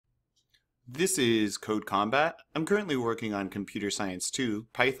This is CodeCombat. I'm currently working on Computer Science 2,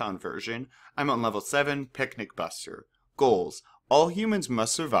 Python version. I'm on level 7, Picnic Buster. Goals. All humans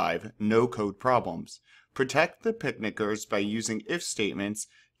must survive, no code problems. Protect the picnickers by using if statements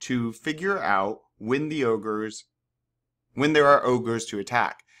to figure out when there are ogres to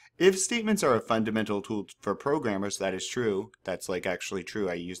attack. If statements are a fundamental tool for programmers, that is true. That's actually true.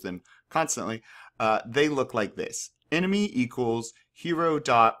 I use them constantly. They look like this. Enemy equals hero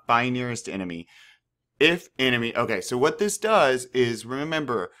dot by nearest enemy. If enemy, okay, so what this does is,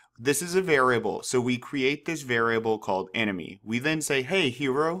 remember, this is a variable. So we create this variable called enemy. We then say, hey,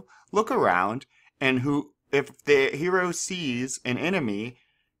 hero, look around, and if the hero sees an enemy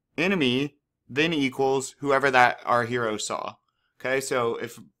then equals whoever that our hero saw. Okay, so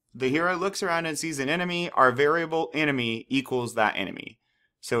if the hero looks around and sees an enemy, our variable enemy equals that enemy.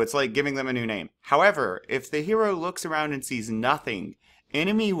 So it's like giving them a new name. However, if the hero looks around and sees nothing,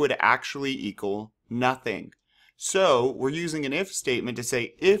 enemy would actually equal nothing. So we're using an if statement to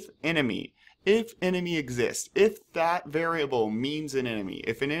say if enemy exists, if that variable means an enemy,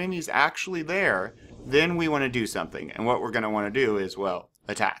 if an enemy is actually there, then we want to do something. And what we're going to want to do is, well,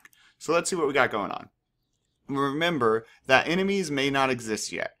 attack. So let's see what we got going on. Remember that enemies may not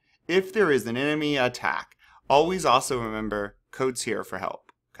exist yet. If there is an enemy, attack. Always also remember code's here for help.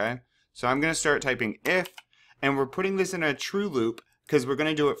 Okay, so I'm going to start typing if, and we're putting this in a true loop because we're going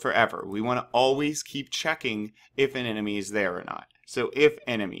to do it forever. We want to always keep checking if an enemy is there or not. So if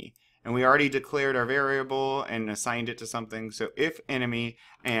enemy, and we already declared our variable and assigned it to something. So if enemy,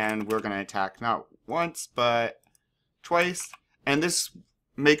 and we're going to attack not once but twice. And this,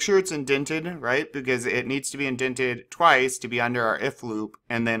 make sure it's indented, right? Because it needs to be indented twice to be under our if loop.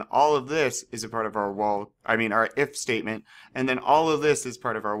 And then all of this is a part of our our if statement. And then all of this is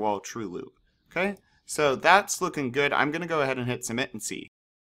part of our while true loop. Okay? So that's looking good. I'm going to go ahead and hit submit and see.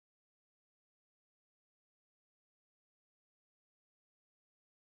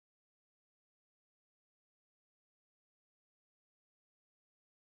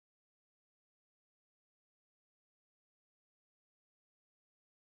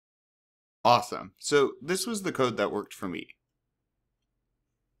 Awesome. So this was the code that worked for me.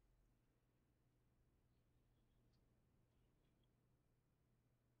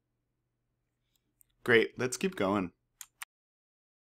 Great, let's keep going.